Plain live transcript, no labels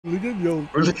Look at yo.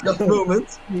 Look at the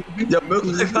moment. Ja,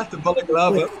 Mugler gaat de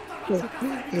balaclava.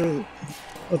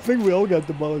 I think we all got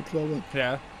the balaclava.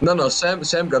 Yeah. No, Sam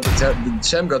got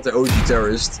the OG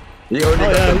terrorist. He only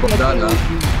got the bandana.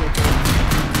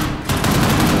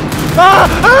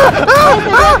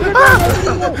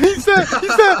 He's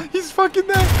there! He's fucking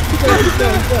there! He's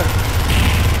there.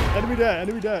 Enemy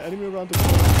there, enemy around the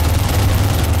corner.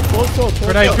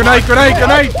 Grenade!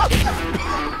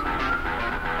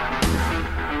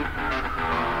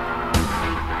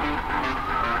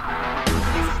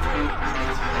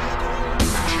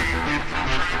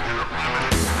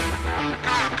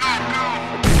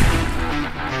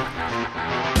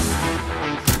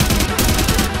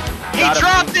 He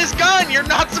dropped his gun! You're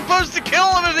not supposed to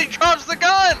kill him if he drops the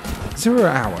gun! 0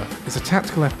 Hour is a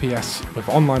tactical FPS with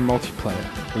online multiplayer,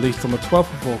 released on the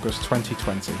 12th of August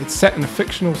 2020. It's set in a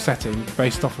fictional setting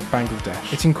based off of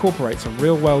Bangladesh. It incorporates a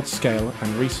real-world scale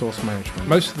and resource management.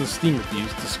 Most of the Steam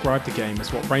reviews describe the game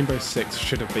as what Rainbow Six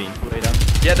should have been.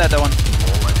 Yeah, that one.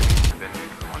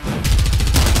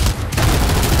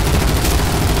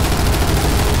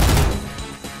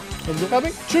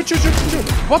 Coming? Shoot!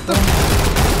 What the?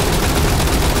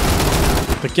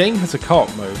 The game has a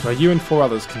co-op mode where you and 4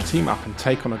 others can team up and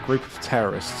take on a group of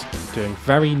terrorists doing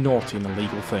very naughty and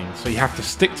illegal things. So you have to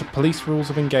stick to police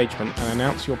rules of engagement and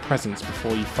announce your presence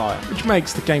before you fire, which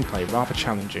makes the gameplay rather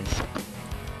challenging.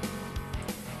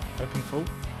 Open full.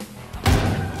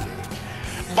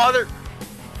 Mother!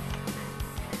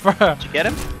 Did you get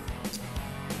him?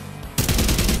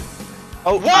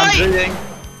 Oh, why? I'm bleeding.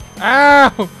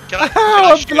 Ow! Can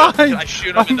I shoot him? Can I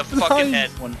shoot him in the fucking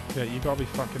head? Yeah, you gotta be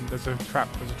fucking. There's a trap.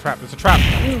 Don't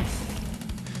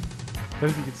know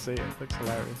if you can see it. It looks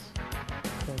hilarious.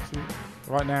 Can't see it.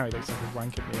 Right now, he looks like he's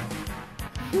wanking me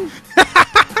off.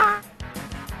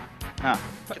 Ah.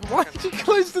 Why did you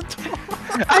close the door?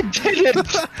 I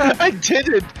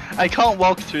didn't! I can't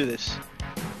walk through this.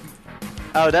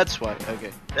 Oh, that's why.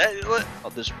 Okay.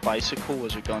 Oh, this bicycle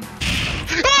was a gun.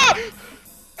 Ah!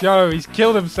 Yo, he's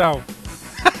killed himself.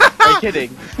 Are you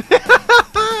kidding?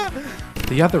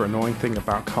 The other annoying thing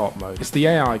about co-op mode is the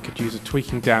AI could use a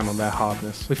tweaking down on their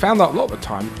hardness. We found out a lot of the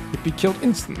time you'd be killed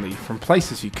instantly from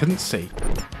places you couldn't see.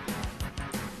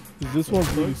 Is this one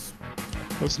really?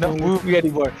 He's not moving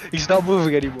anymore.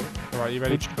 Alright, you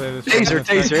ready to clear this? Taser.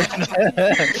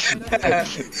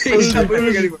 He's not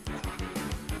moving anymore.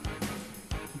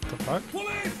 What the fuck?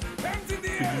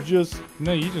 Did you just...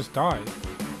 No, you just died.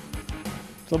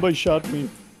 Somebody shot me.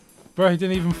 Bro, he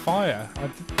didn't even fire.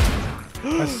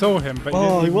 I saw him, but he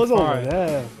didn't was even over fire.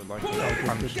 there. Like,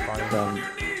 punched by him.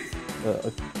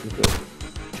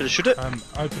 Should I shoot it?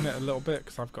 Open it a little bit,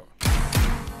 because I've got...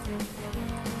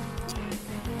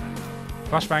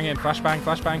 Flashbang in, flashbang.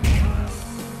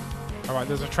 Alright,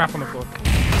 there's a trap on the floor.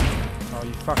 Oh,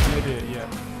 you fucking idiot, yeah.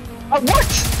 What?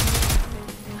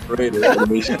 Great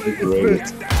animation, great.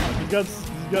 He got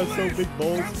so big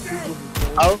balls.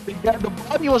 Oh, the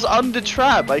body was on the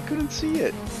trap. I couldn't see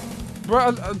it.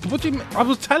 Bro, what do you mean? I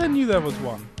was telling you there was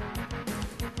one.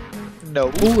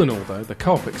 No. All in all, though, the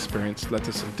co-op experience led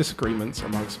to some disagreements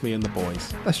amongst me and the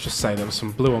boys. Let's just say there was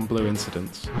some blue-on-blue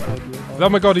incidents. Oh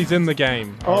my god, he's in the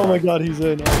game. Oh my god, he's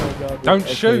in. Oh my god. Don't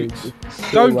shoot!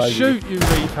 Don't shoot, you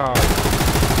retard!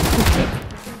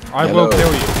 I will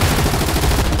kill you.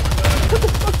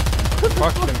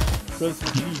 Fuck him.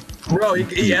 Bro,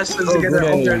 he has to get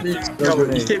on their knees. Bro,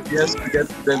 he has to get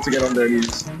them to get on their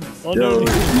knees. Yo,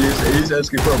 he's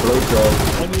asking for a blowjob.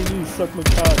 On your knees, suck my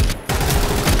cock.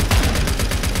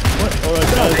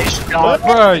 Alright,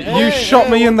 bro, you shot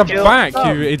me in the back,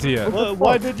 you idiot.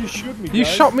 Why did you shoot me, guys? You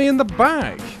shot me in the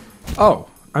back. Oh,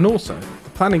 and also, the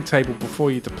planning table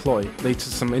before you deploy leads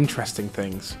to some interesting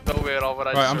things.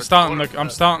 Right, I'm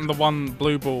starting the one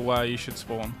blue ball where you should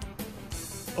spawn.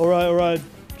 Alright.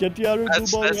 Get the other blue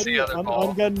ball that's ready. the other ball.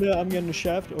 I'm getting the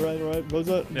shaft. Alright. What's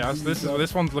that? Yeah,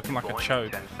 this one's looking like a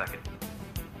choke.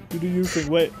 You do your thing.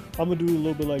 Wait, I'm gonna do a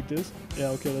little bit like this. Yeah,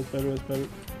 okay, that's better.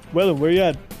 Well, where you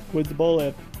at? Where's the ball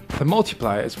at? The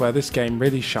multiplayer is where this game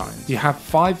really shines. You have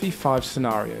 5v5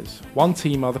 scenarios. One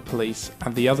team are the police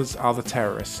and the others are the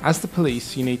terrorists. As the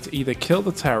police, you need to either kill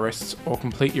the terrorists or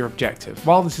complete your objective.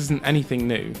 While this isn't anything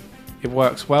new, it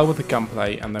works well with the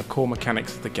gunplay and the core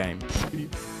mechanics of the game.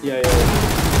 Yeah.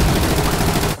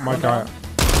 Oh my god.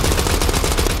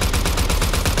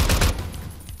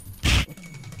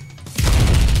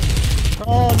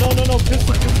 Oh, no,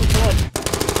 pistol, come on.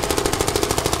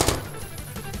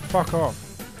 Fuck off.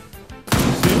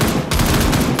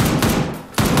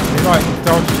 Right,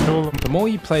 dodged all of them. The more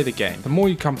you play the game, the more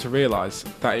you come to realise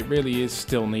that it really is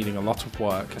still needing a lot of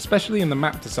work, especially in the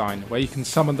map design, where you can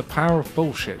summon the power of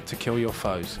bullshit to kill your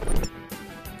foes.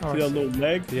 Oh, see that little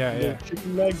leg? Yeah, little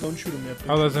chicken leg? Don't shoot him yet.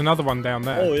 Oh, there's another one down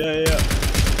there. Oh, yeah.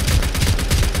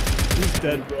 He's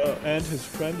dead, bro. And his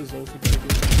friend is also dead.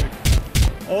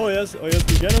 Oh, yes, we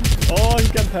get him. Oh,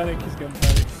 he's getting panic. He's getting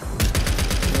panic.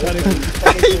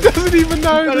 He doesn't even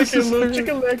know. This is little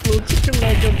chicken leg. Get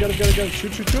him.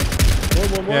 Shoot.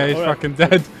 One. Yeah, he's fucking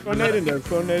dead. Throw a nade in there.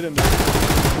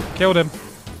 Killed him.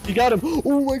 You got him.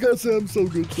 Oh my god, Sam. So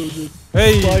good.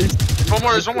 Hey. Nice.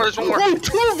 There's one more. Oh,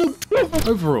 two of them.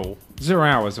 Overall, 0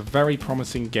 Hour is a very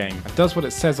promising game. It does what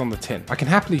it says on the tin. I can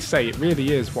happily say it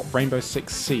really is what Rainbow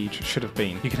Six Siege should have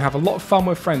been. You can have a lot of fun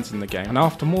with friends in the game, and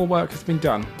after more work has been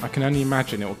done, I can only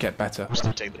imagine it will get better.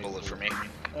 Just take the bullet for me.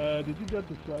 Did you get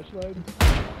the flashlight?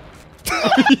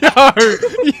 Yo,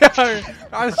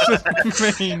 that's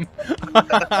just mean.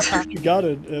 You got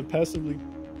it passively.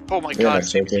 Oh my god,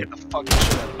 Same get the fucking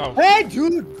shit out of me. Oh. Hey,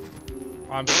 dude!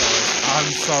 I'm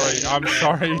sorry.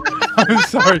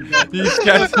 You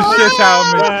scared the shit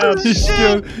out of me.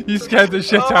 You scared the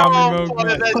shit out of me,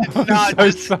 Mogman.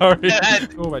 I'm so sorry.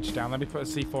 All wedged down. Let me put a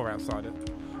C4 outside it.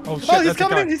 Oh shit, he's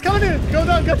coming in. Go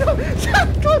down.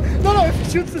 No, if he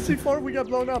shoots the C4, we get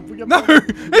blown up. No,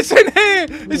 it's in here.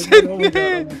 It's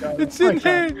in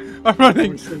here. I'm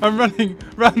running.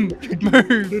 Run.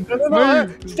 Move.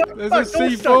 There's a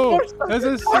C4. There's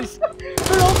a C4.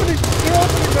 They're opening, man.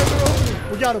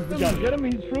 We got him. Get him,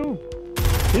 he's through.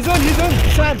 He's in.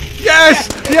 Sam. Yes.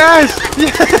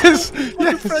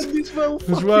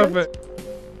 It's worth it.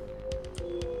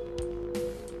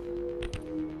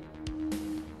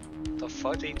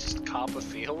 Fuck, they just cop a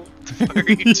field?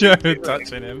 Yeah, I'm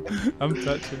touching him.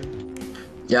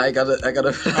 Yeah, I got a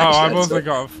Oh, I've also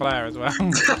got a flare as well.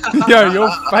 Yo,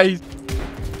 your face.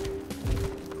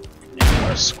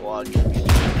 Our squad.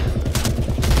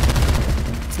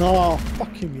 Oh,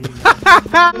 fucking me.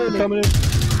 Coming in.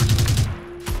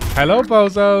 Hello,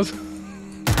 bozos.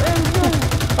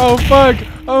 Oh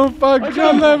fuck,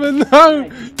 John Lemon,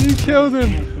 no! You killed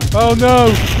him! Oh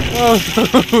no!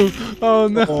 Oh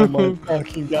no! Oh my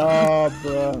fucking god,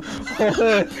 bro.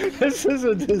 This is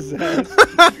a disaster.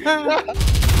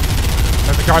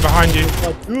 There's a guy behind you.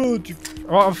 Oh, dude.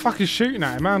 What I'm fucking shooting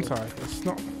at him, aren't I? It's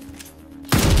not...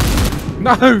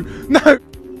 No!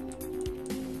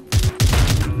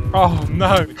 Oh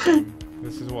no!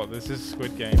 This is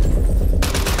Squid Game.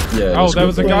 Yeah. Oh, there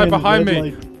was a guy behind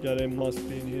me. Yeah, they must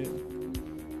be in here.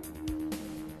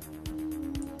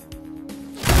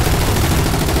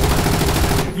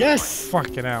 Yes!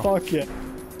 Fucking hell. Fuck yeah.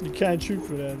 You can't shoot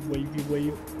for that.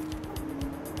 Wave.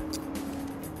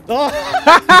 Oh!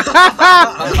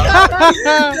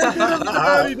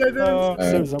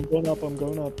 I'm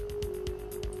going up.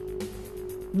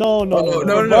 No.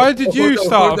 Why did you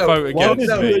start a vote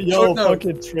against me? Yo,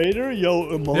 fucking traitor. Yo,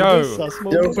 Among Us.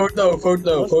 Vote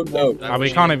no. Oh, we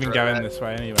can't even go in this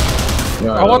way anyway.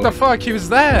 No, Oh, what the fuck? He was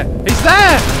there. He's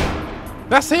there.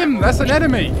 That's him. That's an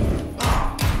enemy.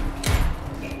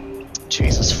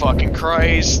 Jesus fucking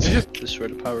Christ. This is where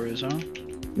the power is, huh?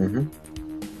 Mm-hmm.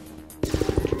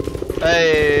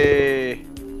 Hey.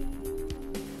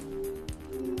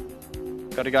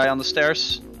 Got a guy on the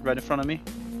stairs right in front of me.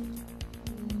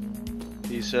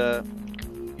 He's throwing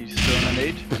a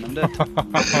nade and I'm dead.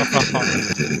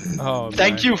 Oh,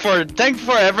 Thank you for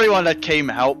everyone that came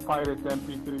help. Pirate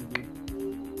MP3, dude.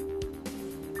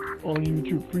 On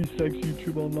YouTube, free sex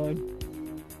YouTube online.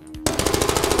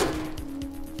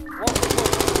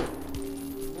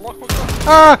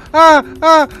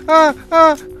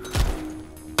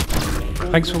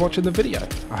 Thanks for watching the video.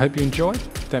 I hope you enjoyed.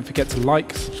 Don't forget to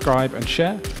like, subscribe and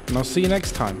share, and I'll see you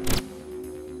next time.